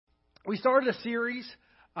We started a series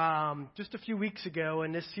just a few weeks ago,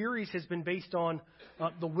 and this series has been based on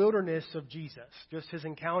the wilderness of Jesus, just his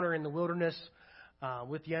encounter in the wilderness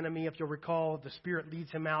with the enemy. If you'll recall, the Spirit leads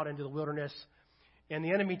him out into the wilderness, and the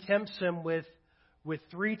enemy tempts him with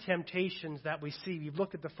three temptations that we see. We've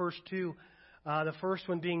looked at the first two, the first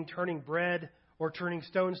one being turning bread or turning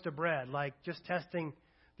stones to bread, like just testing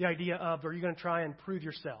the idea of, are you going to try and prove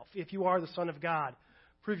yourself? If you are the Son of God,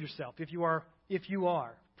 prove yourself. If you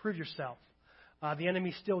are, prove yourself. The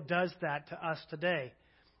enemy still does that to us today.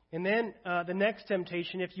 And then the next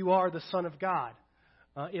temptation, if you are the Son of God.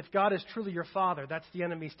 If God is truly your Father, that's the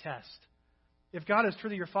enemy's test. If God is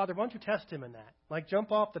truly your Father, why don't you test him in that? Like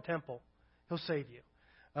jump off the temple. He'll save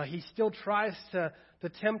you. He still tries to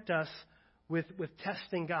tempt us with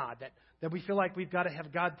testing God, that we feel like we've got to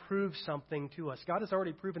have God prove something to us. God has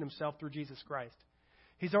already proven himself through Jesus Christ.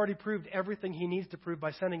 He's already proved everything he needs to prove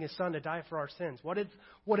by sending his Son to die for our sins.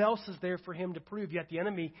 What else is there for him to prove? Yet the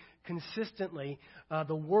enemy consistently,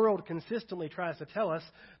 the world consistently tries to tell us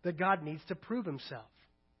that God needs to prove himself.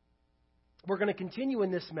 We're going to continue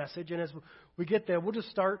in this message, and as we get there, we'll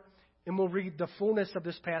just start and we'll read the fullness of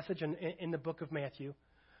this passage in the book of Matthew.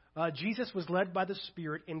 Jesus was led by the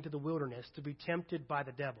Spirit into the wilderness to be tempted by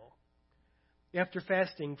the devil. After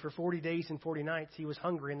fasting for 40 days and 40 nights, he was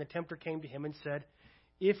hungry, and the tempter came to him and said,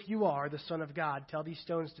 "If you are the Son of God, tell these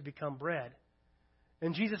stones to become bread."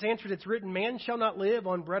 And Jesus answered, "It's written, man shall not live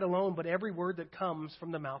on bread alone, but every word that comes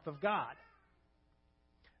from the mouth of God."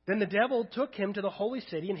 Then the devil took him to the holy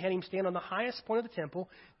city and had him stand on the highest point of the temple.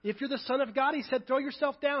 "If you're the Son of God," he said, "throw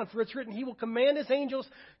yourself down, for it's written, he will command his angels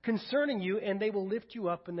concerning you, and they will lift you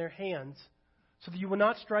up in their hands, so that you will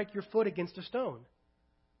not strike your foot against a stone."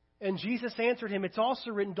 And Jesus answered him, "It's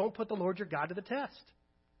also written, don't put the Lord your God to the test."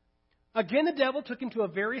 Again the devil took him to a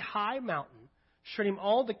very high mountain, showed him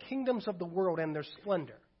all the kingdoms of the world and their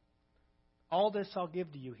splendor. "All this I'll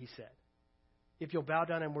give to you," he said, "if you'll bow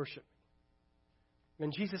down and worship me."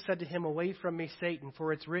 And Jesus said to him, "Away from me, Satan,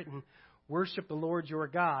 for it's written, worship the Lord your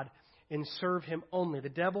God and serve him only." The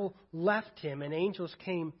devil left him, and angels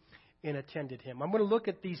came and attended him. I'm going to look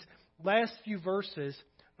at these last few verses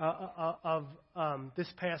of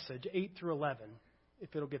this passage, 8 through 11,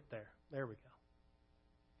 if it'll get there. There we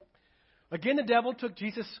go. Again, the devil took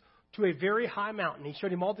Jesus to a very high mountain. He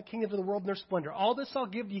showed him all the kingdoms of the world and their splendor. "All this I'll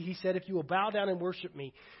give you," he said, "if you will bow down and worship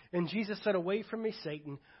me." And Jesus said, "Away from me,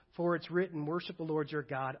 Satan, for it's written, worship the Lord your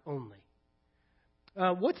God only."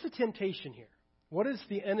 What's the temptation here? What is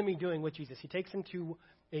the enemy doing with Jesus? He takes him to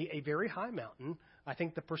a very high mountain. I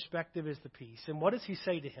think the perspective is the piece. And what does he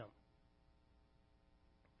say to him?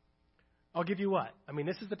 I'll give you what? I mean,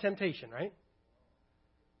 this is the temptation, right?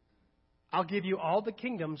 "I'll give you all the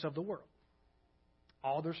kingdoms of the world,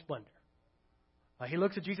 all their splendor." He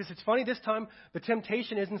looks at Jesus. It's funny, this time the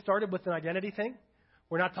temptation isn't started with an identity thing.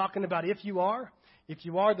 We're not talking about if you are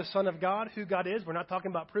the Son of God, who God is. We're not talking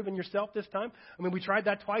about proving yourself this time. I mean, we tried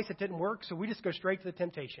that twice. It didn't work, so we just go straight to the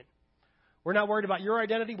temptation. We're not worried about your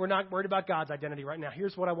identity. We're not worried about God's identity right now.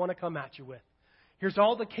 Here's what I want to come at you with. Here's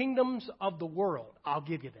all the kingdoms of the world. I'll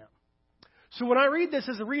give you them. So when I read this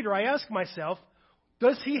as a reader, I ask myself,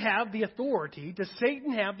 does he have the authority, does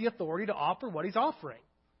Satan have the authority to offer what he's offering?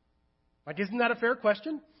 Like, isn't that a fair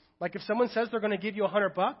question? Like, if someone says they're going to give you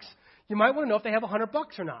 $100, you might want to know if they have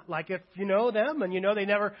 $100 or not. Like, if you know them and you know they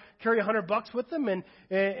never carry $100 with them and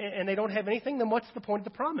they don't have anything, then what's the point of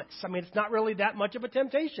the promise? I mean, it's not really that much of a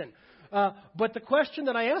temptation. But the question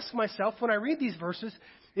that I ask myself when I read these verses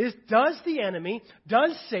is, does the enemy,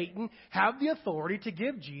 does Satan have the authority to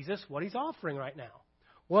give Jesus what he's offering right now?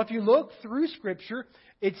 Well, if you look through Scripture,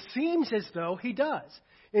 it seems as though he does.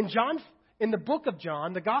 In the book of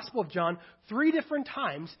John, the Gospel of John, 3 different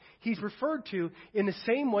times he's referred to in the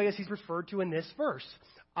same way as he's referred to in this verse.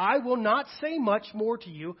 "I will not say much more to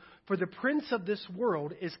you, for the prince of this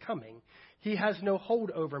world is coming. He has no hold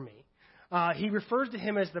over me." He refers to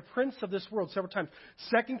him as the prince of this world several times.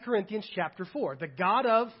 2 Corinthians chapter 4, the God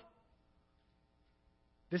of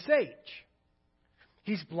this age.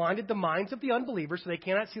 He's blinded the minds of the unbelievers so they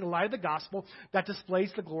cannot see the light of the gospel that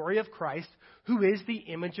displays the glory of Christ, who is the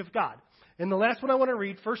image of God. And the last one I want to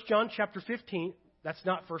read, 1 John chapter 15. That's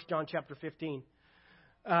not 1 John chapter 15.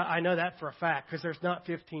 I know that for a fact because there's not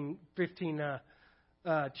 15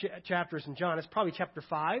 chapters in John. It's probably chapter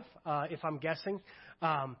 5, if I'm guessing.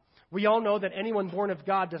 We all know that anyone born of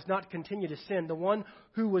God does not continue to sin. The one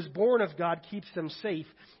who was born of God keeps them safe,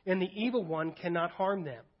 and the evil one cannot harm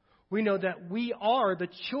them. We know that we are the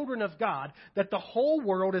children of God, that the whole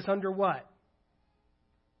world is under what?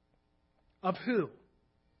 Of who?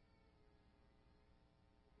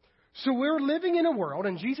 So we're living in a world,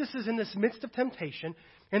 and Jesus is in this midst of temptation.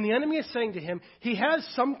 And the enemy is saying to him, he has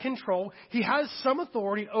some control, he has some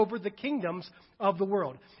authority over the kingdoms of the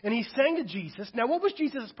world. And he's saying to Jesus, now what was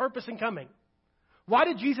Jesus' purpose in coming? Why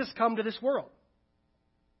did Jesus come to this world?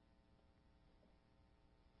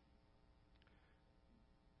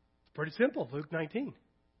 It's pretty simple, Luke 19.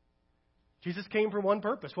 Jesus came for one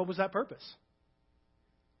purpose. What was that purpose?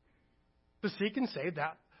 To seek and save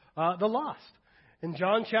the lost. In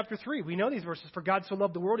John chapter 3, we know these verses. For God so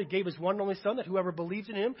loved the world, he gave his one and only Son, that whoever believes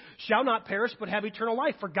in him shall not perish, but have eternal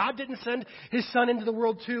life. For God didn't send his Son into the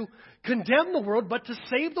world to condemn the world, but to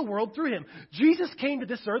save the world through him. Jesus came to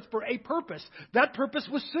this earth for a purpose. That purpose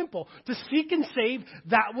was simple, to seek and save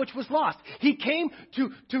that which was lost. He came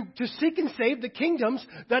to seek and save the kingdoms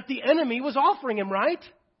that the enemy was offering him, right?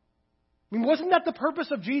 I mean, wasn't that the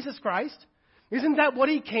purpose of Jesus Christ? Isn't that what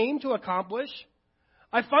he came to accomplish?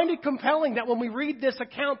 I find it compelling that when we read this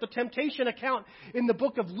account, the temptation account in the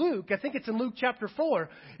book of Luke, I think it's in Luke chapter 4,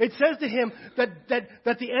 it says to him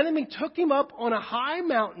that the enemy took him up on a high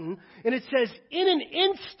mountain, and it says, in an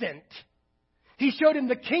instant, he showed him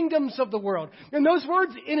the kingdoms of the world. And those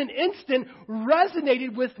words, in an instant,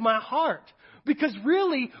 resonated with my heart. Because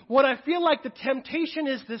really, what I feel like the temptation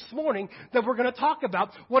is this morning that we're going to talk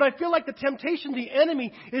about, what I feel like the temptation the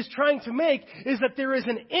enemy is trying to make is that there is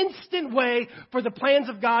an instant way for the plans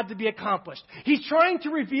of God to be accomplished. He's trying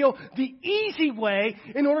to reveal the easy way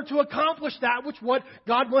in order to accomplish that which what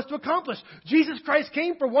God wants to accomplish. Jesus Christ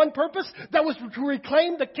came for one purpose, that was to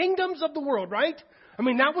reclaim the kingdoms of the world, right? I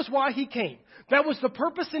mean, that was why he came. That was the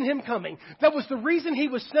purpose in him coming. That was the reason he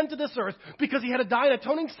was sent to this earth, because he had to die an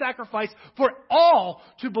atoning sacrifice for all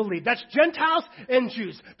to believe. That's Gentiles and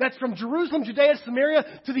Jews. That's from Jerusalem, Judea,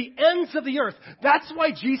 Samaria, to the ends of the earth. That's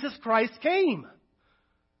why Jesus Christ came.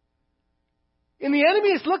 And the enemy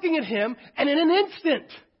is looking at him, and in an instant,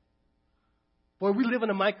 boy, we live in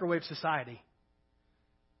a microwave society.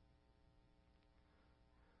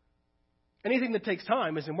 Anything that takes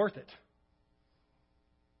time isn't worth it.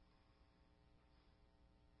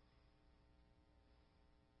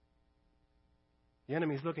 The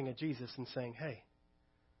enemy is looking at Jesus and saying, hey,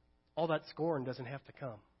 all that scorn doesn't have to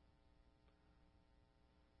come.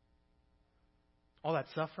 All that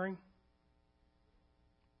suffering,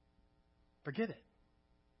 forget it.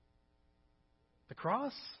 The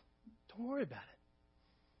cross, don't worry about it.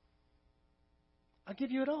 I'll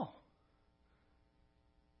give you it all.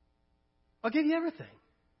 I'll give you everything.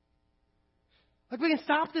 Like, we can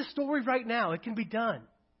stop this story right now. It can be done.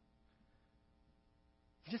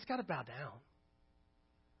 You just got to bow down.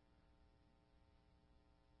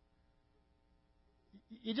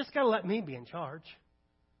 You just got to let me be in charge.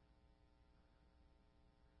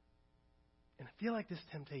 And I feel like this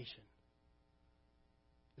temptation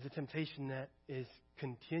is a temptation that is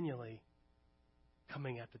continually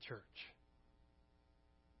coming at the church.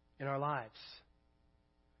 In our lives,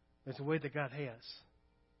 there's a way that God has.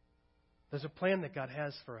 There's a plan that God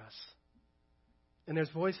has for us. And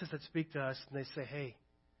there's voices that speak to us and they say, hey,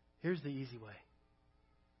 here's the easy way.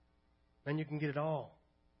 Then you can get it all.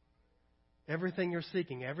 Everything you're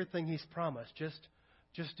seeking, everything he's promised,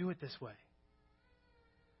 just do it this way.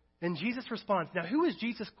 And Jesus responds. Now, who is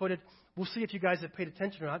Jesus quoted? We'll see if you guys have paid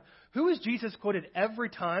attention or not. Who is Jesus quoted every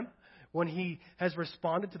time when he has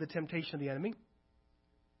responded to the temptation of the enemy?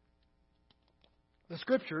 The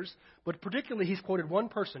scriptures, but particularly he's quoted one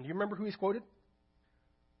person. Do you remember who he's quoted?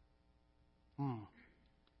 We're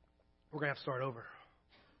going to have to start over.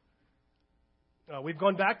 We've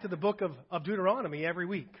gone back to the book of Deuteronomy every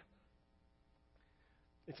week.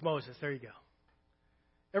 It's Moses. There you go.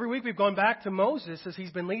 Every week we've gone back to Moses as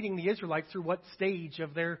he's been leading the Israelites through what stage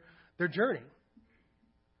of their journey?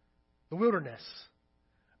 The wilderness.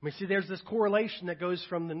 We see there's this correlation that goes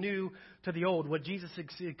from the new to the old. What Jesus is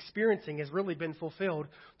experiencing has really been fulfilled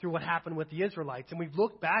through what happened with the Israelites. And we've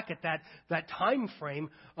looked back at that time frame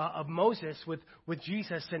of Moses with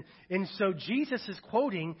Jesus. And so Jesus is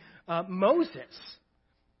quoting Moses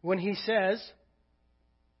when he says,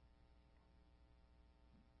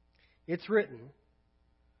 it's written,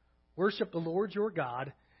 worship the Lord your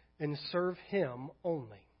God and serve him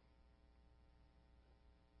only.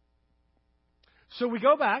 So we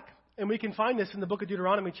go back, and we can find this in the book of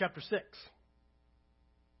Deuteronomy chapter 6.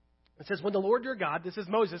 It says, when the Lord your God, this is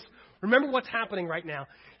Moses, remember what's happening right now.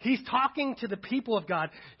 He's talking to the people of God.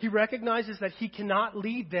 He recognizes that he cannot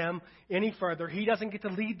lead them any further. He doesn't get to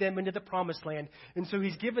lead them into the promised land. And so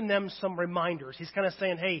he's given them some reminders. He's kind of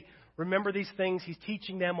saying, hey, remember these things. He's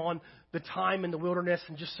teaching them on the time in the wilderness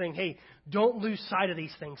and just saying, hey, don't lose sight of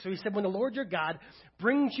these things. So he said, when the Lord your God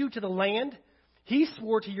brings you to the land He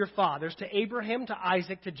swore to your fathers, to Abraham, to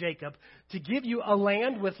Isaac, to Jacob, to give you a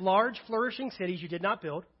land with large, flourishing cities you did not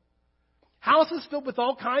build, houses filled with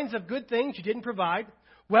all kinds of good things you didn't provide,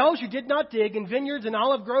 wells you did not dig, and vineyards and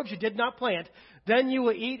olive groves you did not plant. Then you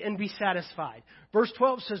will eat and be satisfied. Verse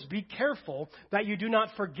 12 says, be careful that you do not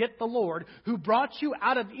forget the Lord who brought you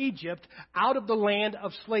out of Egypt, out of the land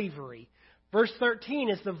of slavery. Verse 13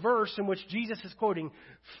 is the verse in which Jesus is quoting,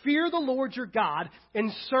 fear the Lord your God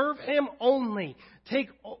and serve him only. Take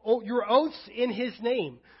your oaths in his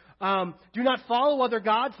name. Do not follow other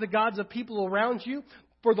gods, the gods of people around you.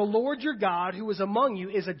 For the Lord your God, who is among you,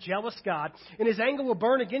 is a jealous God, and his anger will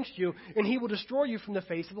burn against you, and he will destroy you from the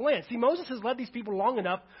face of the land. See, Moses has led these people long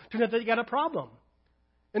enough to know that they got a problem.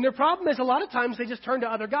 And their problem is a lot of times they just turn to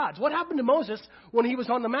other gods. What happened to Moses when he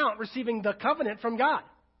was on the mount receiving the covenant from God?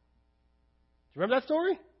 Do you remember that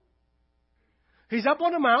story? He's up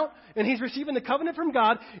on the mount, and he's receiving the covenant from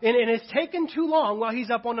God, and it's taken too long while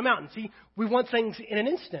he's up on the mountain. See, we want things in an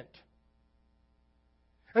instant.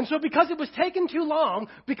 And so because it was taken too long,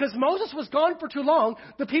 because Moses was gone for too long,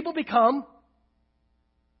 the people become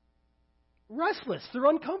restless. They're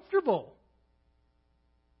uncomfortable.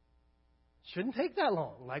 Shouldn't take that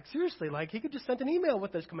long. Like, seriously, like he could just send an email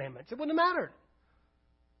with those commandments. It wouldn't have mattered.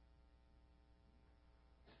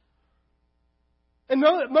 And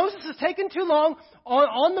Moses has taken too long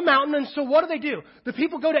on the mountain, and so what do? The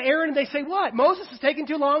people go to Aaron and they say, what? Moses is taking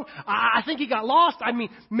too long? I think he got lost. I mean,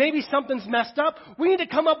 maybe something's messed up. We need to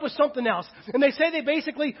come up with something else. And they say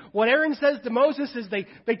what Aaron says to Moses is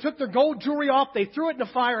they took their gold jewelry off, they threw it in the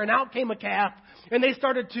fire, and out came a calf. And they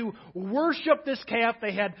started to worship this calf.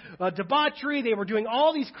 They had debauchery. They were doing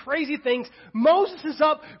all these crazy things. Moses is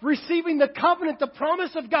up receiving the covenant, the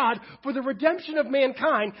promise of God for the redemption of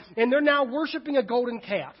mankind. And they're now worshiping a golden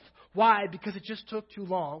calf. Why? Because it just took too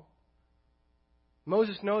long.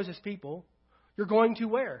 Moses knows his people. You're going to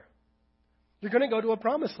where? You're going to go to a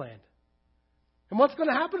promised land. And what's going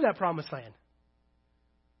to happen to that promised land?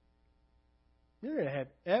 You're going to have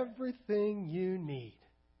everything you need.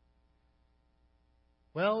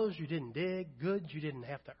 Wells you didn't dig, goods you didn't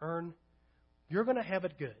have to earn. You're going to have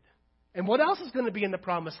it good. And what else is going to be in the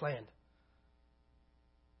promised land?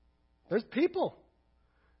 There's people.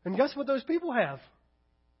 And guess what those people have?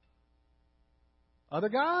 Other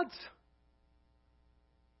gods.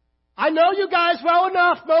 I know you guys well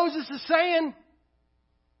enough, Moses is saying.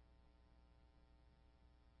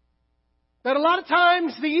 That a lot of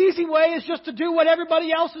times the easy way is just to do what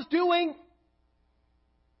everybody else is doing.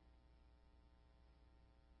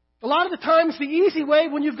 A lot of the times the easy way,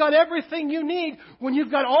 when you've got everything you need, when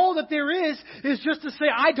you've got all that there is just to say,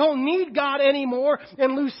 I don't need God anymore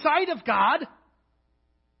and lose sight of God.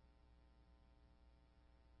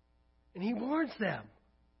 And he warns them.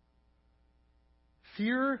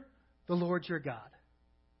 Fear the Lord your God.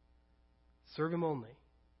 Serve him only.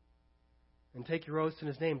 And take your oaths in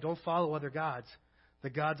his name. Don't follow other gods,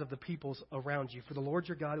 the gods of the peoples around you. For the Lord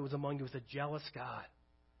your God who is among you is a jealous God.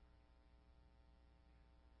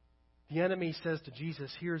 The enemy says to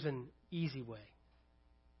Jesus, here's an easy way.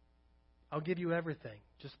 I'll give you everything.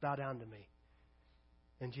 Just bow down to me.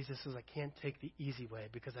 And Jesus says, I can't take the easy way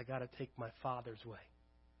because I got to take my Father's way.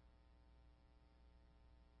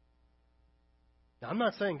 Now, I'm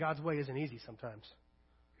not saying God's way isn't easy sometimes.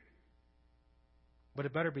 But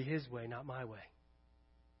it better be his way, not my way.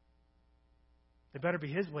 It better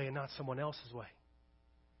be his way and not someone else's way.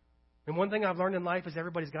 And one thing I've learned in life is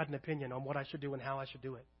everybody's got an opinion on what I should do and how I should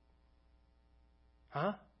do it.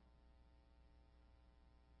 Huh?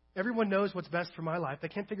 Everyone knows what's best for my life. They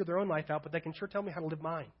can't figure their own life out, but they can sure tell me how to live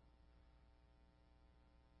mine.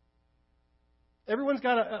 Everyone's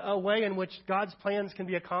got a way in which God's plans can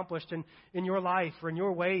be accomplished in your life or in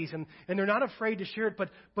your ways, and they're not afraid to share it,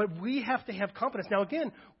 but we have to have confidence. Now,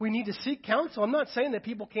 again, we need to seek counsel. I'm not saying that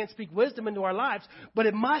people can't speak wisdom into our lives, but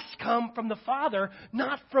it must come from the Father,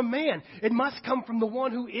 not from man. It must come from the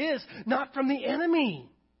one who is, not from the enemy.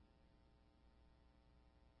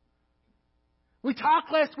 We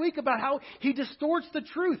talked last week about how he distorts the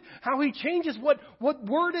truth, how he changes what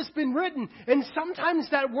word has been written. And sometimes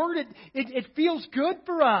that word, it feels good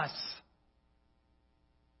for us.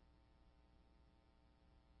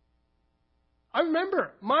 I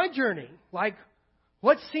remember my journey, like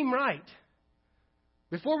what seemed right.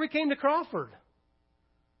 Before we came to Crawford,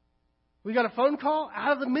 we got a phone call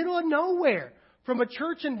out of the middle of nowhere from a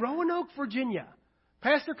church in Roanoke, Virginia.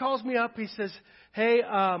 Pastor calls me up. He says, hey,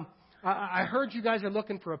 I heard you guys are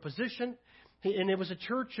looking for a position. And it was a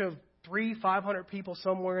church of 300-500 people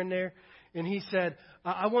somewhere in there. And he said,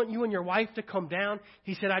 I want you and your wife to come down.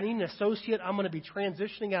 He said, I need an associate. I'm going to be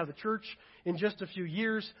transitioning out of the church in just a few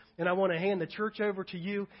years, and I want to hand the church over to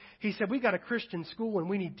you. He said, we got a Christian school, and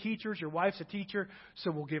we need teachers. Your wife's a teacher, so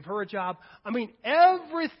we'll give her a job. I mean,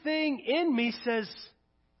 everything in me says,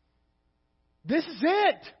 this is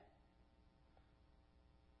it.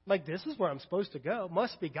 Like, this is where I'm supposed to go.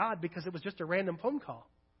 Must be God, because it was just a random phone call,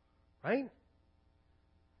 right?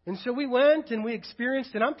 And so we went and we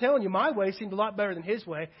experienced, and I'm telling you, my way seemed a lot better than his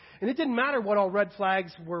way. And it didn't matter what all red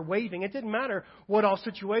flags were waving. It didn't matter what all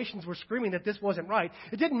situations were screaming that this wasn't right.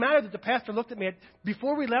 It didn't matter that the pastor looked at me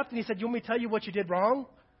before we left and he said, you want me to tell you what you did wrong?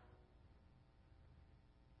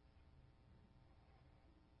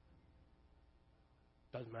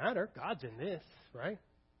 Doesn't matter. God's in this, right?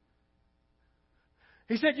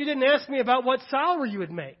 He said, you didn't ask me about what salary you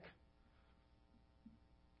would make.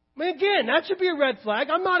 I mean, again, that should be a red flag.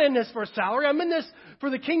 I'm not in this for a salary. I'm in this for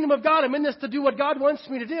the kingdom of God. I'm in this to do what God wants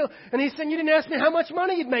me to do. And he's saying, you didn't ask me how much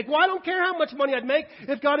money you'd make. Well, I don't care how much money I'd make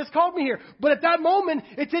if God has called me here. But at that moment,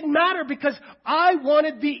 it didn't matter because I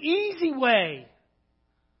wanted the easy way.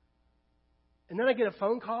 And then I get a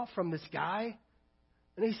phone call from this guy.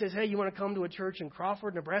 And he says, hey, you want to come to a church in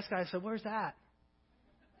Crawford, Nebraska? I said, where's that?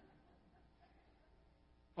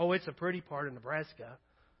 Oh, it's a pretty part of Nebraska.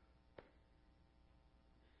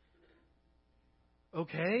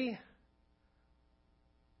 Okay.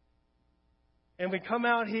 And we come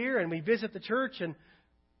out here and we visit the church and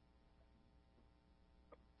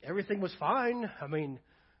everything was fine. I mean,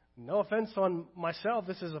 no offense on myself.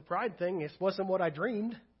 This is a pride thing. This wasn't what I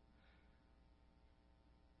dreamed.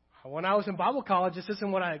 When I was in Bible college, this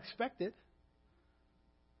isn't what I expected.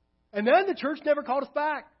 And then the church never called us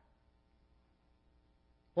back.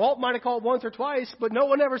 Walt might have called once or twice, but no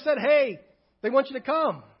one ever said, hey, they want you to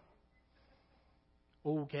come.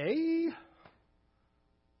 Okay.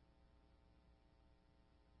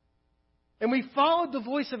 And we followed the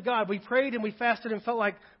voice of God. We prayed and we fasted and felt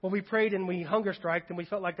like, well, we prayed and we hunger striked and we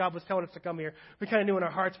felt like God was telling us to come here. We kind of knew in our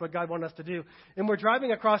hearts what God wanted us to do. And we're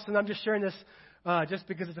driving across, and I'm just sharing this just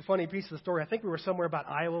because it's a funny piece of the story. I think we were somewhere about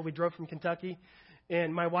Iowa. We drove from Kentucky.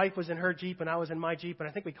 And my wife was in her Jeep and I was in my Jeep. And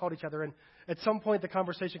I think we called each other. And at some point the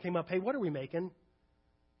conversation came up, hey, what are we making?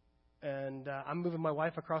 And I'm moving my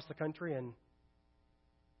wife across the country and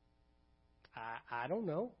I don't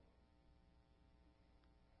know.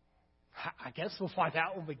 I guess we'll find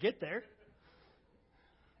out when we get there.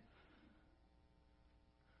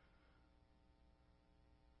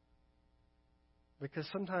 Because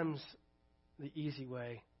sometimes the easy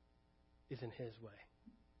way isn't His way.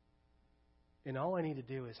 And all I need to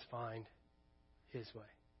do is find His way.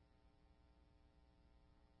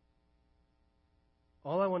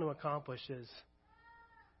 All I want to accomplish is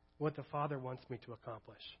what the Father wants me to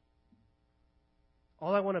accomplish.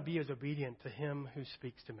 All I want to be is obedient to Him who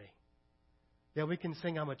speaks to me. Yeah, we can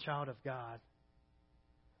sing, I'm a child of God.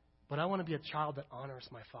 But I want to be a child that honors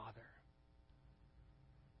my Father.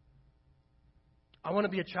 I want to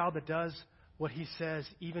be a child that does what He says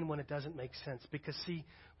even when it doesn't make sense. Because, see,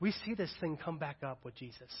 we see this thing come back up with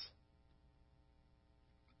Jesus.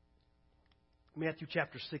 Matthew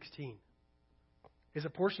chapter 16 is a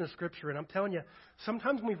portion of Scripture. And I'm telling you,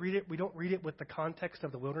 sometimes when we read it, we don't read it with the context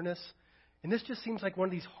of the wilderness. And this just seems like one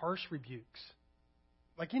of these harsh rebukes.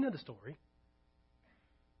 Like, you know the story.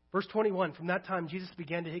 Verse 21, from that time, Jesus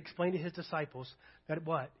began to explain to His disciples that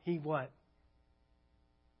what? Hey,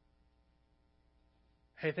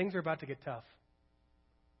 things are about to get tough.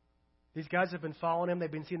 These guys have been following Him.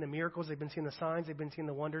 They've been seeing the miracles. They've been seeing the signs. They've been seeing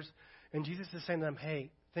the wonders. And Jesus is saying to them,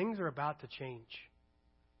 hey, things are about to change.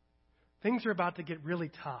 Things are about to get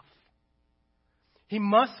really tough. He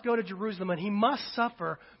must go to Jerusalem and He must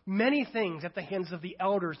suffer many things at the hands of the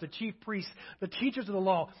elders, the chief priests, the teachers of the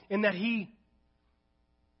law, and that He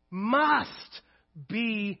must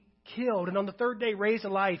be killed and on the third day raised to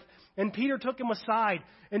life. And Peter took Him aside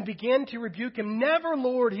and began to rebuke Him. Never,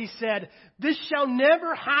 Lord, he said, this shall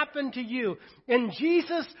never happen to you. And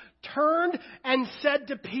Jesus turned and said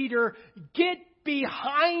to Peter, get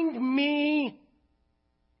behind me.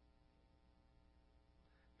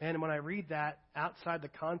 And when I read that outside the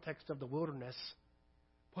context of the wilderness,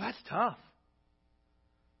 well, that's tough.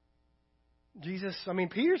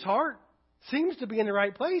 Peter's heart seems to be in the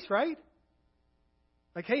right place, right?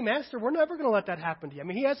 Like, hey, Master, we're never going to let that happen to you.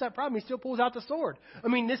 He has that problem. He still pulls out the sword.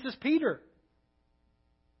 This is Peter.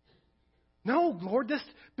 No, Lord,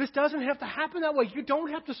 this doesn't have to happen that way. You don't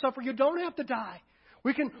have to suffer. You don't have to die.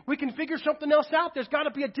 We can figure something else out. There's got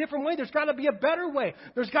to be a different way. There's got to be a better way.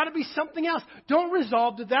 There's got to be something else. Don't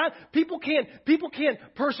resolve to that. People can't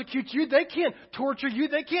persecute you. They can't torture you.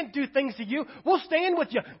 They can't do things to you. We'll stand with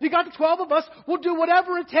you. You got the 12 of us. We'll do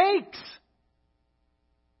whatever it takes.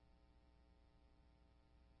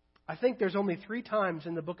 I think there's only 3 times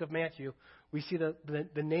in the book of Matthew we see the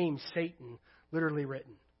name Satan literally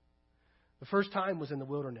written. The first time was in the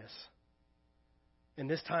wilderness. And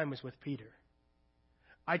this time was with Peter.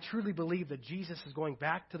 I truly believe that Jesus is going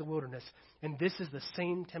back to the wilderness, and this is the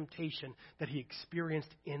same temptation that he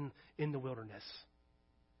experienced in the wilderness.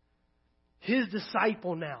 His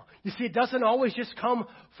disciple now. You see, it doesn't always just come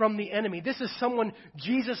from the enemy. This is someone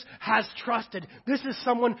Jesus has trusted. This is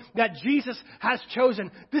someone that Jesus has chosen.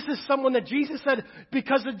 This is someone that Jesus said,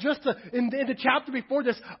 because of in the chapter before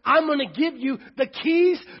this, I'm going to give you the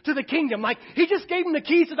keys to the kingdom. Like, he just gave him the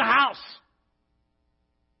keys to the house.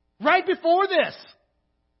 Right before this.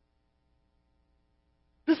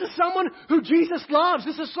 This is someone who Jesus loves.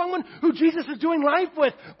 This is someone who Jesus is doing life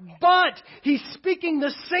with. But he's speaking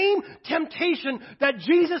the same temptation that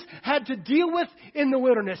Jesus had to deal with in the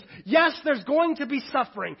wilderness. Yes, there's going to be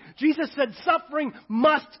suffering. Jesus said suffering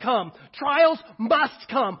must come. Trials must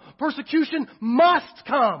come. Persecution must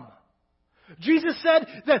come. Jesus said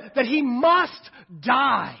that he must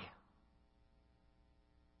die.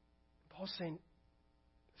 Paul's saying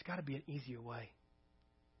there's got to be an easier way.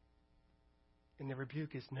 And the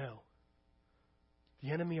rebuke is no. The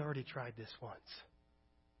enemy already tried this once.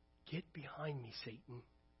 Get behind me, Satan.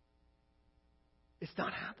 It's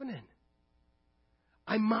not happening.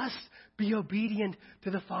 I must be obedient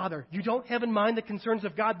to the Father. You don't have in mind the concerns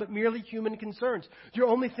of God, but merely human concerns. You're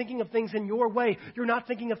only thinking of things in your way. You're not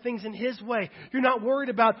thinking of things in His way. You're not worried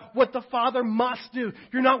about what the Father must do.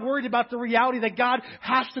 You're not worried about the reality that God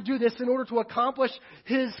has to do this in order to accomplish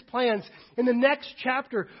His plans. In the next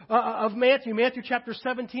chapter of Matthew chapter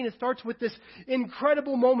 17, it starts with this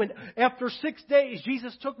incredible moment. After 6 days,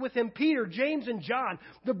 Jesus took with Him Peter, James, and John,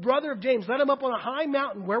 the brother of James, led them up on a high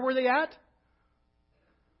mountain. Where were they at?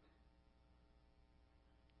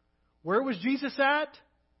 Where was Jesus at?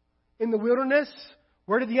 In the wilderness?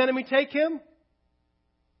 Where did the enemy take him?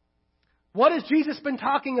 What has Jesus been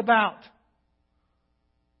talking about?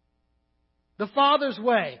 The Father's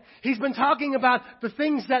way. He's been talking about the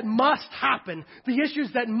things that must happen, the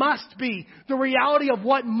issues that must be, the reality of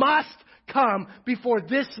what must come before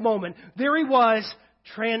this moment. There he was,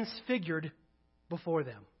 transfigured before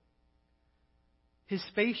them. His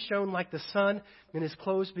face shone like the sun, and his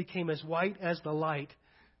clothes became as white as the light.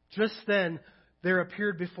 Just then, there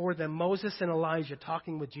appeared before them Moses and Elijah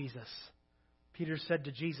talking with Jesus. Peter said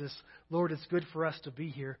to Jesus, Lord, it's good for us to be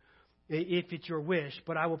here, if it's your wish,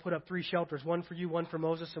 but I will put up 3 shelters, one for you, one for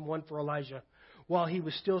Moses, and one for Elijah. While he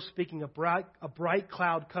was still speaking, a bright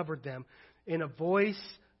cloud covered them, and a voice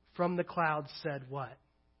from the cloud said, what?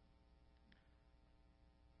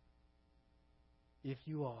 If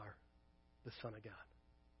you are the Son of God.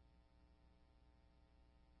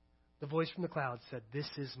 The voice from the cloud said, this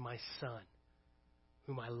is my Son,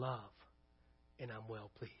 whom I love, and I'm well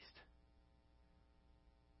pleased.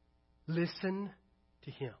 Listen to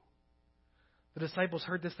him. The disciples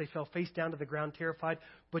heard this. They fell face down to the ground, terrified.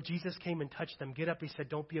 But Jesus came and touched them. Get up, he said,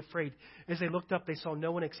 don't be afraid. As they looked up, they saw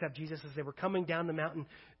no one except Jesus. As they were coming down the mountain,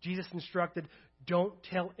 Jesus instructed, don't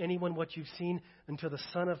tell anyone what you've seen until the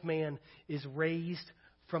Son of Man is raised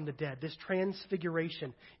from the dead. This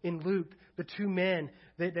transfiguration in Luke, the 2 men,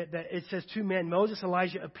 it says 2 men, Moses and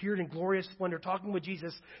Elijah, appeared in glorious splendor talking with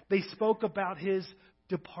Jesus. They spoke about his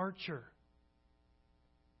departure.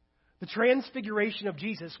 The transfiguration of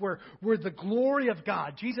Jesus, where the glory of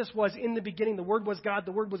God. Jesus was in the beginning. The Word was God.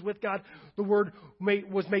 The Word was with God. The Word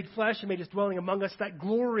was made flesh and made his dwelling among us. That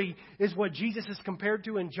glory is what Jesus is compared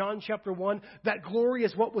to in John chapter 1. That glory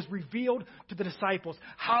is what was revealed to the disciples.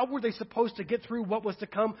 How were they supposed to get through what was to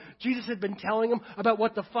come? Jesus had been telling them about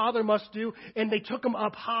what the Father must do, and they took him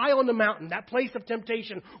up high on the mountain, that place of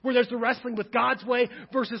temptation, where there's the wrestling with God's way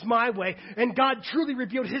versus my way. And God truly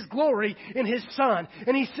revealed his glory in his Son.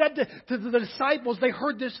 And he said to the disciples, they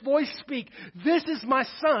heard this voice speak, this is my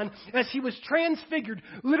Son, as he was transfigured.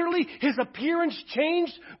 Literally, his appearance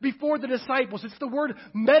changed before the disciples. It's the word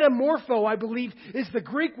metamorpho, I believe, is the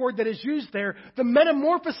Greek word that is used there. The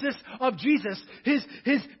metamorphosis of Jesus.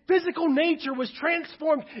 His physical nature was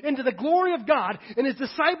transformed into the glory of God, and his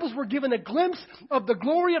disciples were given a glimpse of the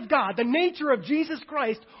glory of God, the nature of Jesus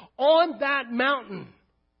Christ, on that mountain.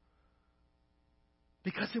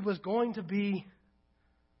 Because it was going to be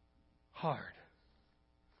hard.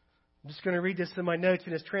 I'm just going to read this in my notes.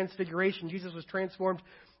 In his transfiguration, Jesus was transformed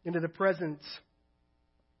into the presence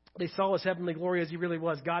They saw his heavenly glory as he really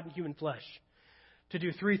was, God in human flesh, to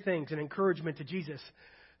do three things: an encouragement to Jesus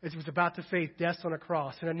as he was about to face death on a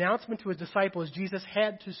cross, an announcement to his disciples Jesus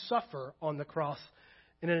had to suffer on the cross,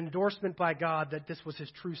 and an endorsement by God that this was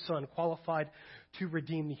his true Son, qualified to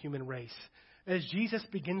redeem the human race. As Jesus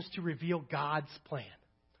begins to reveal God's plan,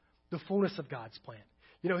 the fullness of God's plan.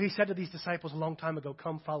 You know, he said to these disciples a long time ago,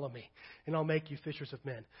 "Come follow me, and I'll make you fishers of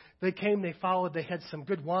men." They came, they followed, they had some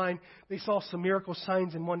good wine, they saw some miracles,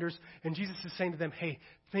 signs, and wonders, and Jesus is saying to them, hey,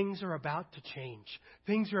 things are about to change.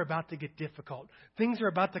 Things are about to get difficult. Things are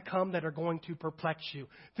about to come that are going to perplex you.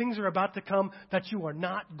 Things are about to come that you are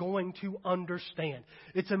not going to understand.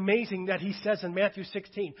 It's amazing that he says in Matthew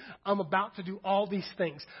 16, I'm about to do all these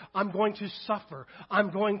things. I'm going to suffer.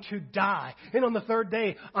 I'm going to die. And on the third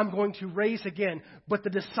day, I'm going to raise again. But the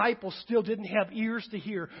disciples still didn't have ears to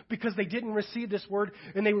hear because they didn't receive this word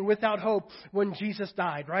and they were without hope when Jesus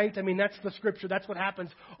died, right? I mean, that's the scripture. That's what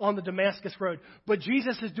happens on the Damascus Road. But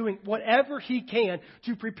Jesus is doing whatever he can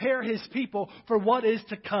to prepare his people for what is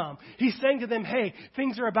to come. He's saying to them, hey,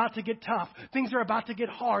 things are about to get tough. Things are about to get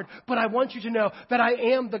hard. But I want you to know that I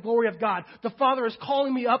am the glory of God. The Father is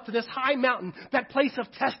calling me up to this high mountain, that place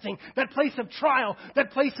of testing, that place of trial,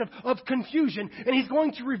 that place of confusion. And he's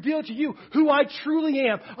going to reveal to you who I truly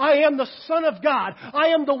am. I am the Son of God. I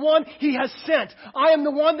am the one he has sent. I am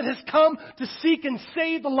the one that has come to seek and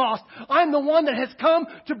save the lost. I am the one that has come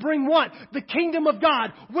to bring what? The kingdom of God.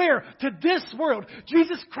 Where? To this world.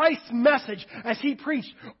 Jesus Christ's message, as he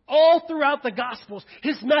preached all throughout the Gospels,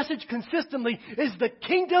 his message consistently is the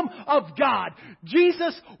kingdom of God.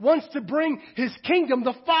 Jesus wants to bring his kingdom,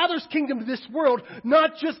 the Father's kingdom, to this world,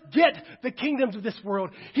 not just get the kingdoms of this world.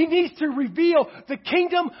 He needs to reveal the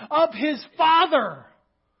kingdom of his Father.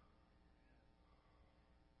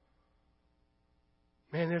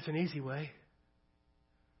 Man, there's an easy way,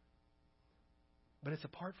 but it's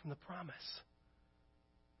apart from the promise.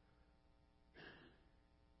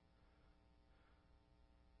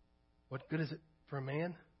 What good is it for a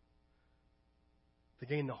man to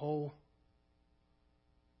gain the whole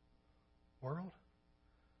world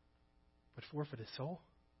but forfeit his soul?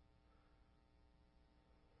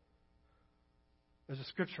 There's a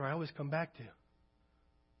scripture I always come back to. It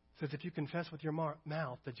says, if you confess with your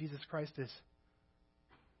mouth that Jesus Christ is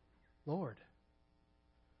Lord,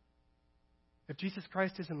 if Jesus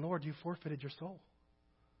Christ isn't Lord, you forfeited your soul.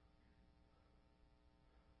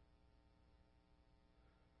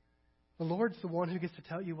 The Lord's the one who gets to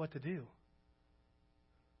tell you what to do.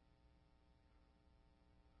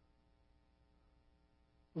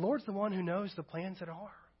 The Lord's the one who knows the plans that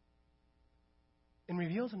are and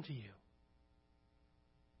reveals them to you.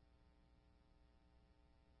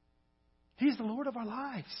 He's the Lord of our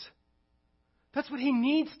lives. That's what he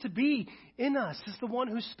needs to be in us, is the one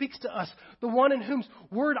who speaks to us, the one in whose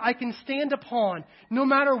word I can stand upon, no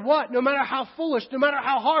matter what, no matter how foolish, no matter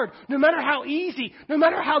how hard, no matter how easy, no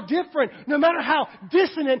matter how different, no matter how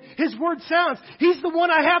dissonant his word sounds. He's the one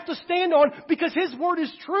I have to stand on because his word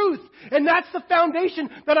is truth. And that's the foundation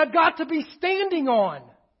that I've got to be standing on.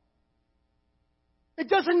 It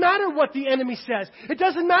doesn't matter what the enemy says. It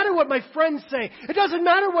doesn't matter what my friends say. It doesn't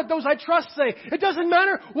matter what those I trust say. It doesn't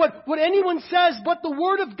matter what anyone says but the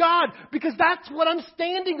Word of God, because that's what I'm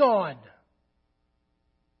standing on.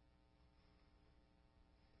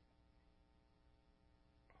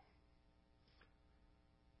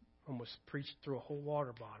 Almost preached through a whole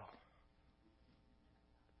water bottle.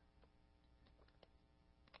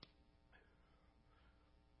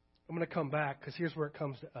 I'm going to come back because here's where it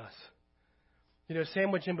comes to us. You know,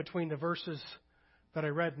 sandwiched in between the verses that I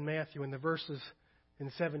read in Matthew and the verses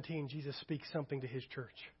in 17, Jesus speaks something to his church.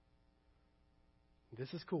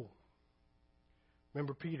 This is cool.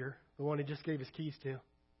 Remember Peter, the one he just gave his keys to?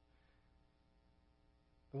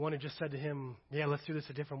 The one who just said to him, yeah, let's do this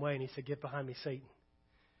a different way. And he said, get behind me, Satan.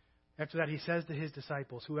 After that, he says to his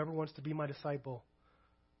disciples, whoever wants to be my disciple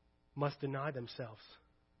must deny themselves.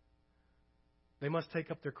 They must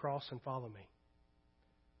take up their cross and follow me.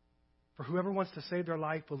 For whoever wants to save their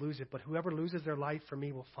life will lose it, but whoever loses their life for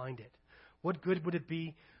me will find it. What good would it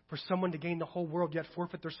be for someone to gain the whole world yet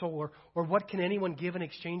forfeit their soul? Or what can anyone give in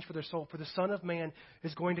exchange for their soul? For the Son of Man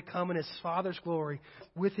is going to come in his Father's glory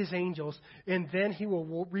with his angels, and then he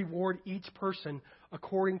will reward each person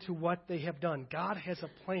according to what they have done. God has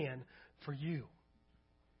a plan for you.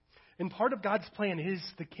 And part of God's plan is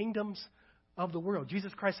the kingdoms of the world.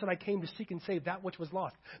 Jesus Christ said, I came to seek and save that which was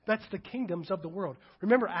lost. That's the kingdoms of the world.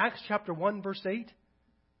 Remember Acts chapter 1, verse 8?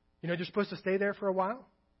 You know, you're supposed to stay there for a while.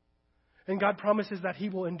 And God promises that he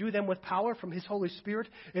will endue them with power from his Holy Spirit.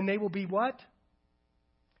 And they will be what?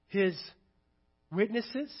 His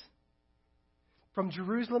witnesses. from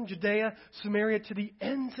Jerusalem, Judea, Samaria, to the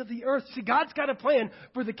ends of the earth. See, God's got a plan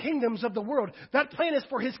for the kingdoms of the world. That plan is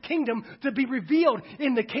for His kingdom to be revealed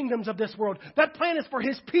in the kingdoms of this world. That plan is for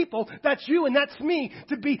His people, that's you and that's me,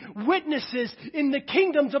 to be witnesses in the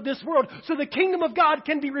kingdoms of this world so the kingdom of God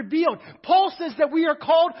can be revealed. Paul says that we are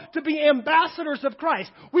called to be ambassadors of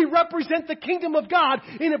Christ. We represent the kingdom of God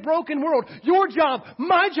in a broken world. Your job,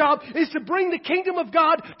 my job, is to bring the kingdom of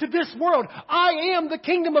God to this world. I am the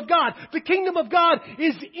kingdom of God. The kingdom of God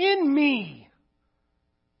is in me.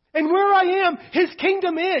 And where I am, His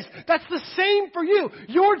kingdom is. That's the same for you.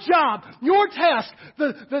 Your job, your task,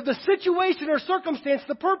 the situation or circumstance,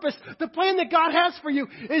 the purpose, the plan that God has for you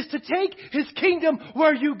is to take His kingdom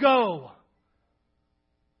where you go.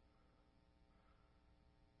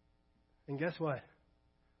 And guess what?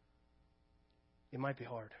 It might be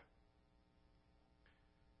hard.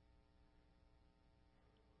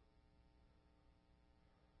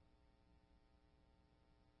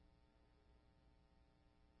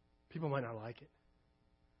 People might not like it.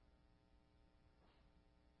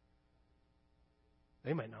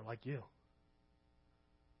 They might not like you.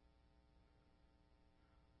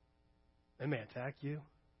 They may attack you.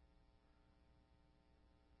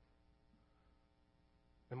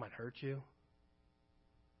 They might hurt you.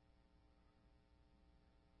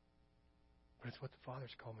 But it's what the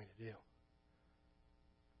Father's called me to do.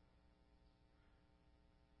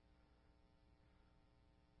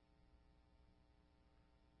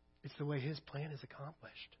 It's the way His plan is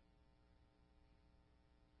accomplished.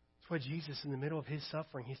 It's why Jesus, in the middle of His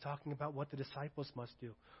suffering, He's talking about what the disciples must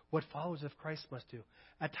do, what followers of Christ must do.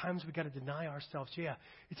 At times, we've got to deny ourselves. Yeah,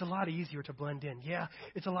 it's a lot easier to blend in. Yeah,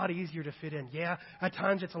 it's a lot easier to fit in. Yeah, at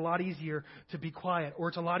times, it's a lot easier to be quiet, or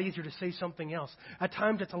it's a lot easier to say something else. At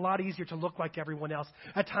times, it's a lot easier to look like everyone else.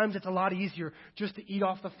 At times, it's a lot easier just to eat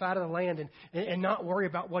off the fat of the land and not worry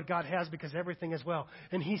about what God has because everything is well.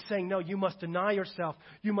 And He's saying, no, you must deny yourself.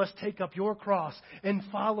 You must take up your cross and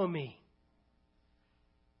follow me.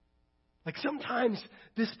 Like sometimes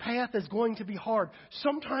this path is going to be hard.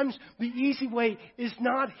 Sometimes the easy way is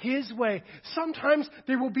not His way. Sometimes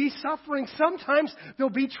there will be suffering. Sometimes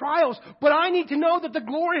there'll be trials. But I need to know that the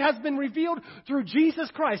glory has been revealed through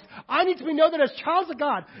Jesus Christ. I need to know that as child of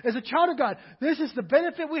God, as a child of God, this is the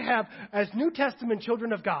benefit we have as New Testament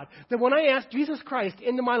children of God. That when I ask Jesus Christ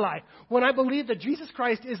into my life, when I believe that Jesus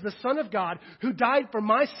Christ is the Son of God who died for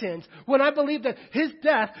my sins, when I believe that His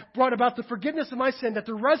death brought about the forgiveness of my sin, that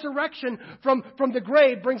the resurrection from the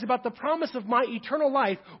grave brings about the promise of my eternal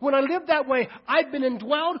life. When I live that way, I've been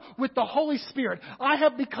indwelled with the Holy Spirit. I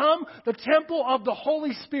have become the temple of the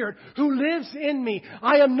Holy Spirit who lives in me.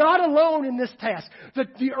 I am not alone in this task.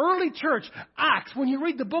 The early church, Acts, when you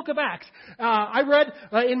read the book of Acts, I read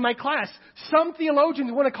in my class, some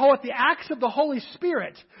theologians want to call it the Acts of the Holy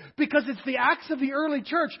Spirit because it's the Acts of the early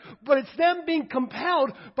church, but it's them being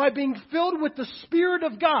compelled by being filled with the Spirit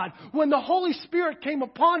of God. When the Holy Spirit came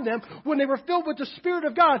upon them, when they were filled with the Spirit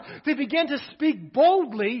of God, they began to speak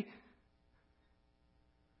boldly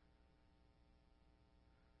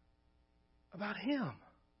about Him.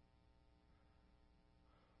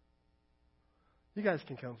 You guys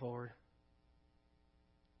can come forward.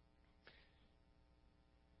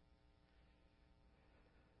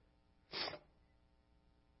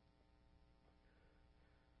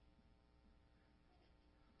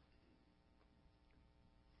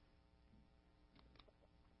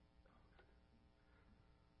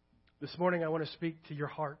 This morning I want to speak to your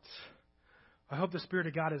hearts. I hope the Spirit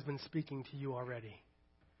of God has been speaking to you already.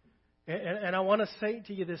 And I want to say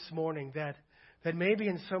to you this morning that maybe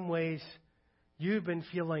in some ways you've been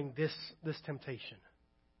feeling this temptation.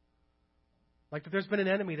 Like that there's been an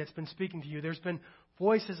enemy that's been speaking to you. There's been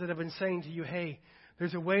voices that have been saying to you, hey,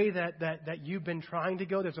 there's a way that you've been trying to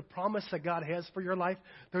go. There's a promise that God has for your life.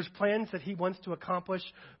 There's plans that He wants to accomplish.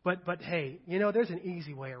 But hey, there's an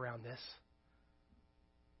easy way around this.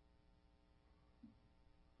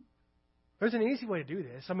 There's an easy way to do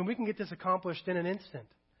this. I mean, we can get this accomplished in an instant.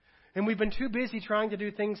 And we've been too busy trying to do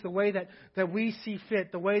things the way that we see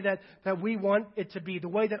fit, the way that we want it to be, the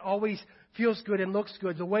way that always feels good and looks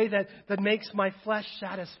good, the way that makes my flesh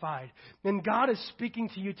satisfied. And God is speaking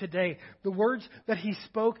to you today. The words that He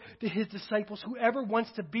spoke to His disciples, whoever wants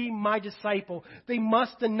to be my disciple, they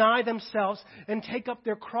must deny themselves and take up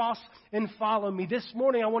their cross and follow me. This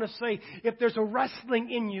morning I want to say, if there's a wrestling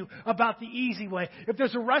in you about the easy way, if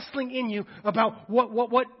there's a wrestling in you about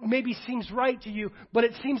what maybe seems right to you, but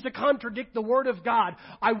it seems to contradict the Word of God,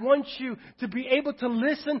 I want you to be able to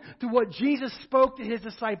listen to what Jesus spoke to His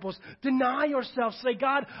disciples. Deny Deny yourself. Say,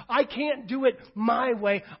 God, I can't do it my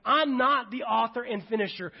way. I'm not the author and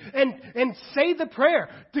finisher. And say the prayer.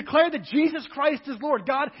 Declare that Jesus Christ is Lord.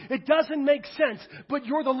 God, it doesn't make sense, but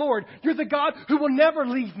you're the Lord. You're the God who will never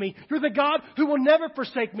leave me. You're the God who will never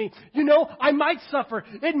forsake me. You know, I might suffer.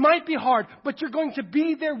 It might be hard, but you're going to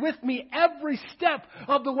be there with me every step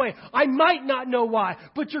of the way. I might not know why,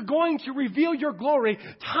 but you're going to reveal your glory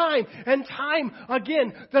time and time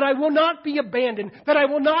again, that I will not be abandoned, that I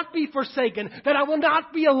will not be forsaken, that I will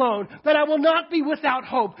not be alone, that I will not be without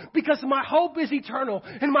hope, because my hope is eternal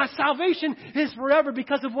and my salvation is forever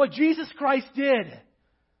because of what Jesus Christ did.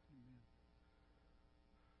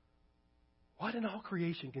 What in all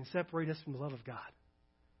creation can separate us from the love of God?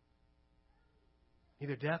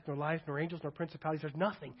 Neither death, nor life, nor angels, nor principalities. There's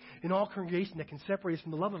nothing in all creation that can separate us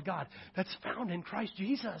from the love of God that's found in Christ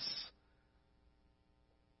Jesus.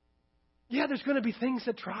 Yeah, there's going to be things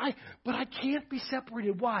that try, but I can't be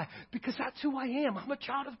separated. Why? Because that's who I am. I'm a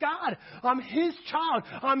child of God. I'm His child.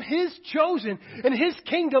 I'm His chosen. And His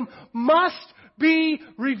kingdom must be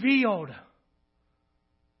revealed.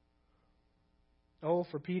 Oh,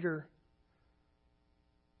 for Peter.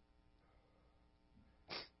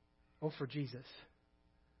 Oh, for Jesus.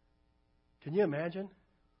 Can you imagine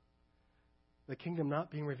the kingdom not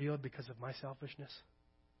being revealed because of my selfishness?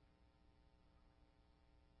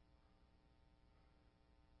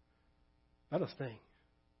 That'll sting.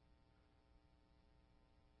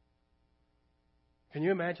 Can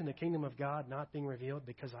you imagine the kingdom of God not being revealed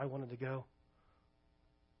because I wanted to go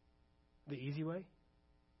the easy way?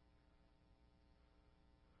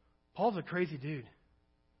 Paul's a crazy dude.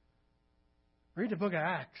 Read the book of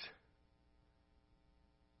Acts.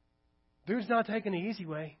 Dude's not taking the easy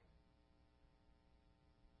way.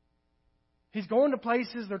 He's going to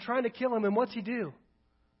places, they're trying to kill him, and what's he do?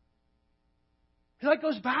 He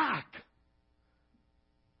goes back.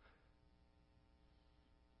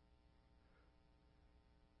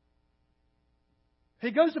 He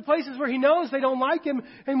goes to places where he knows they don't like him,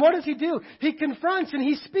 and what does he do? He confronts and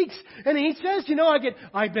he speaks, and he says,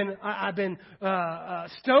 I've been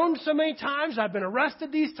stoned so many times, I've been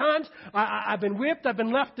arrested these times, I've been whipped, I've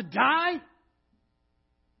been left to die.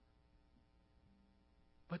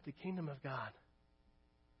 But the kingdom of God.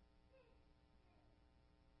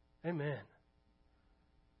 Amen.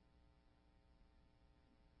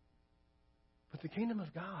 But the kingdom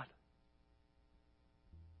of God.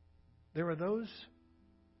 There are those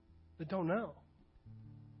that don't know.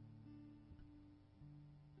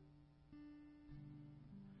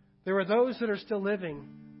 There are those that are still living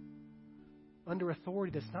under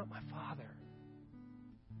authority that's not my Father.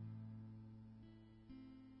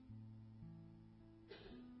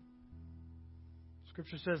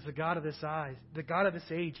 Scripture says the God of this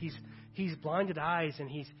age, He's blinded eyes and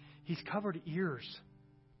He's covered ears.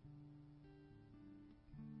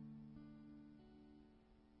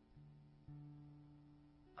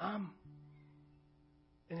 I'm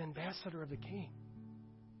an ambassador of the King.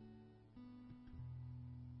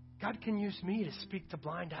 God can use me to speak to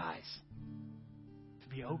blind eyes to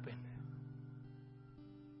be open.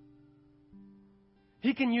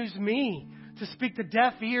 He can use me to speak to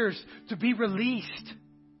deaf ears to be released,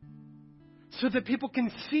 so that people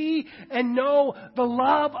can see and know the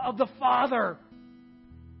love of the Father,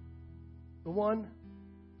 the one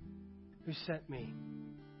who sent me.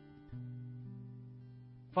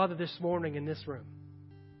 Father, this morning in this room,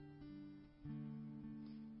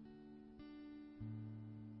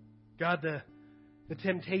 God, the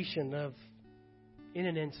temptation of in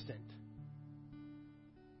an instant,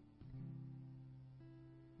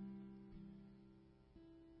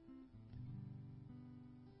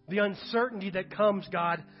 the uncertainty that comes,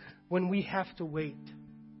 God, when we have to wait.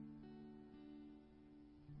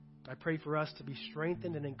 I pray for us to be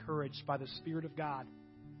strengthened and encouraged by the Spirit of God,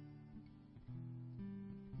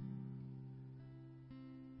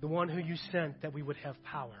 the one who you sent, that we would have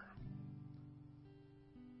power.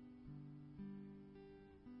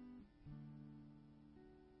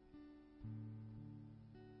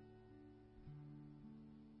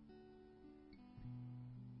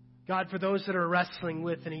 God, for those that are wrestling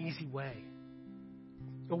with an easy way,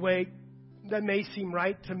 a way that may seem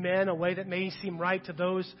right to men, a way that may seem right to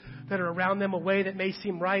those that are around them, a way that may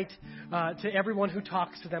seem right to everyone who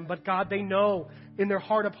talks to them. But God, they know in their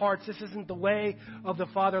heart of hearts this isn't the way of the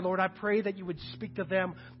Father. Lord, I pray that you would speak to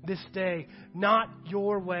them this day. Not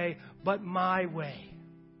your way, but my way.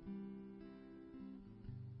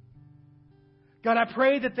 God, I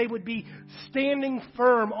pray that they would be standing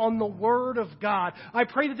firm on the Word of God. I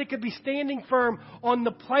pray that they could be standing firm on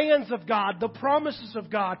the plans of God, the promises of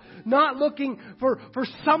God, not looking for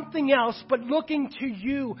something else, but looking to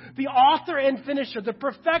you, the author and finisher, the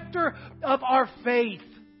perfecter of our faith.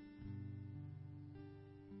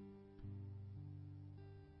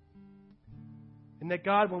 And that,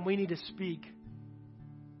 God, when we need to speak,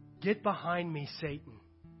 get behind me, Satan.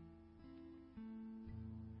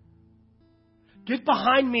 Get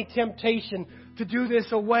behind me, temptation, to do this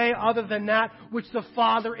a way other than that which the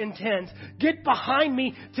Father intends. Get behind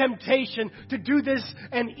me, temptation, to do this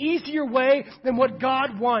an easier way than what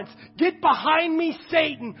God wants. Get behind me,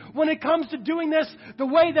 Satan, when it comes to doing this the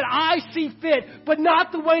way that I see fit, but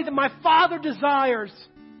not the way that my Father desires.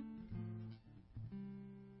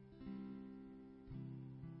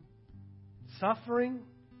 Suffering,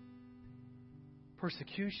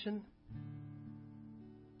 persecution,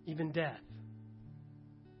 even death.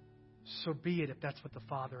 So be it if that's what the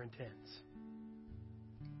Father intends.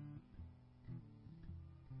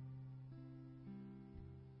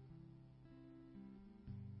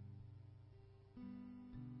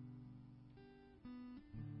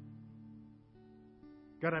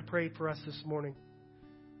 God, I pray for us this morning.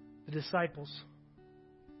 The disciples,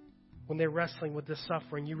 when they're wrestling with this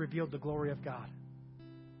suffering, you revealed the glory of God.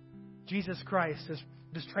 Jesus Christ, as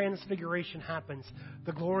this transfiguration happens,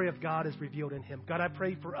 the glory of God is revealed in Him. God, I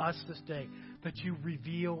pray for us this day that you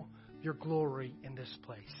reveal your glory in this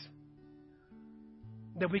place.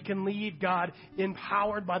 That we can leave, God,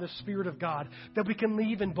 empowered by the Spirit of God. That we can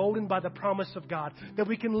leave emboldened by the promise of God. That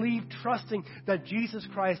we can leave trusting that Jesus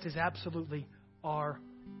Christ is absolutely our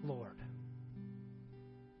Lord.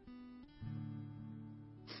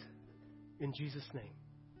 In Jesus' name.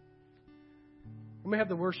 I'm going to have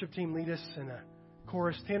the worship team lead us in a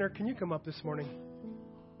chorus. Tanner, can you come up this morning?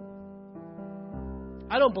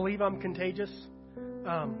 I don't believe I'm contagious,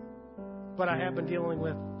 but I have been dealing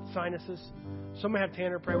with sinuses. So I'm going to have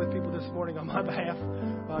Tanner pray with people this morning on my behalf,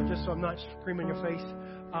 just so I'm not screaming in your face.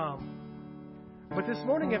 But this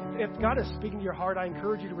morning, if God is speaking to your heart, I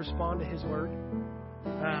encourage you to respond to His Word.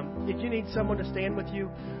 If you need someone to stand with you,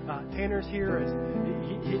 Tanner's here.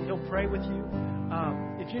 He'll pray with you.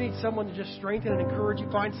 If you need someone to just strengthen and encourage you,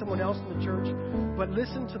 find someone else in the church. But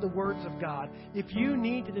listen to the words of God. If you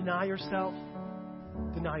need to deny yourself,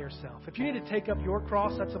 deny yourself. If you need to take up your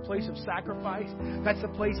cross, that's a place of sacrifice. That's a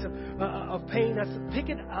place of pain. Pick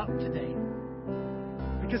it up today.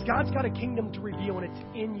 Because God's got a kingdom to reveal, and it's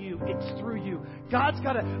in you. It's through you. God's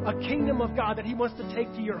got a kingdom of God that He wants to take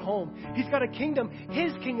to your home. He's got a kingdom,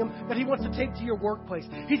 His kingdom, that He wants to take to your workplace.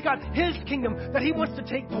 He's got His kingdom that He wants to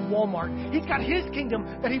take to Walmart. He's got His kingdom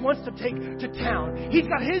that He wants to take to town. He's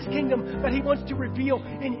got His kingdom that He wants to reveal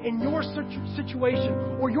in your situation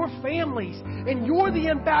or your families. And you're the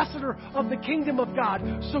ambassador of the kingdom of God.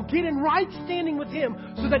 So get in right standing with Him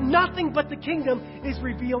so that nothing but the kingdom is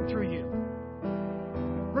revealed through you.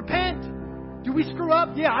 Repent. Do we screw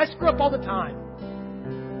up? Yeah, I screw up all the time.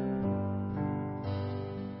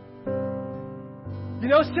 You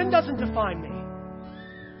know, sin doesn't define me.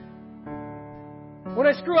 When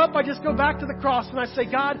I screw up, I just go back to the cross and I say,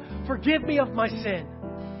 God, forgive me of my sin.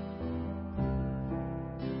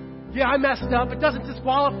 Yeah, I messed up. It doesn't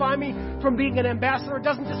disqualify me from being an ambassador. It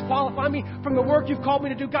doesn't disqualify me from the work you've called me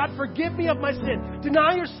to do. God, forgive me of my sin.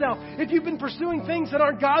 Deny yourself. If you've been pursuing things that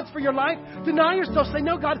aren't God's for your life, deny yourself. Say,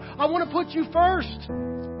 no, God, I want to put you first.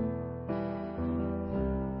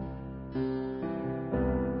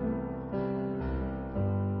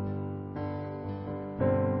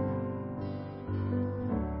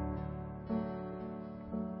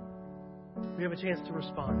 We have a chance to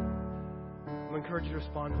respond. I encourage you to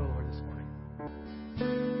respond to the Lord this morning.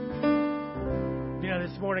 You know,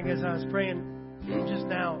 this morning as I was praying just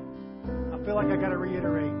now, I feel like I got to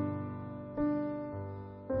reiterate.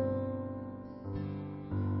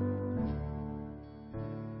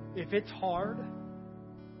 If it's hard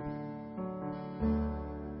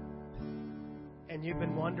and you've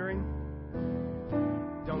been wondering,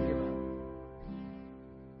 don't give up.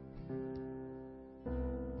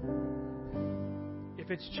 If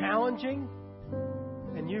it's challenging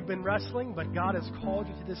and you've been wrestling, but God has called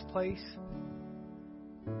you to this place,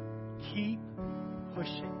 keep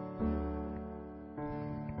pushing.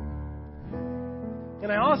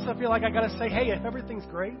 And I also feel like I got to say, hey, if everything's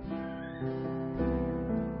great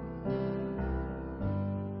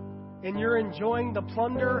and you're enjoying the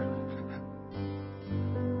plunder,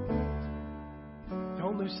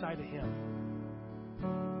 don't lose sight of Him.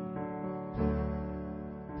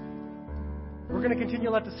 We're going to continue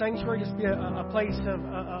to let the sanctuary just be a place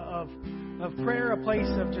of prayer, a place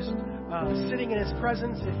of just sitting in His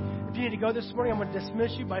presence. If you need to go this morning, I'm going to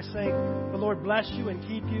dismiss you by saying, the Lord bless you and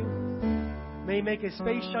keep you. May He make His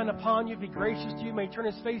face shine upon you, be gracious to you. May He turn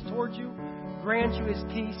His face towards you, grant you His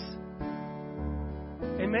peace.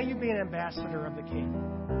 And may you be an ambassador of the King,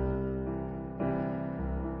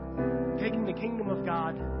 taking the kingdom of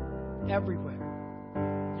God everywhere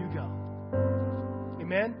you go.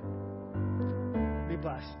 Amen? Be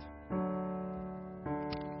blessed.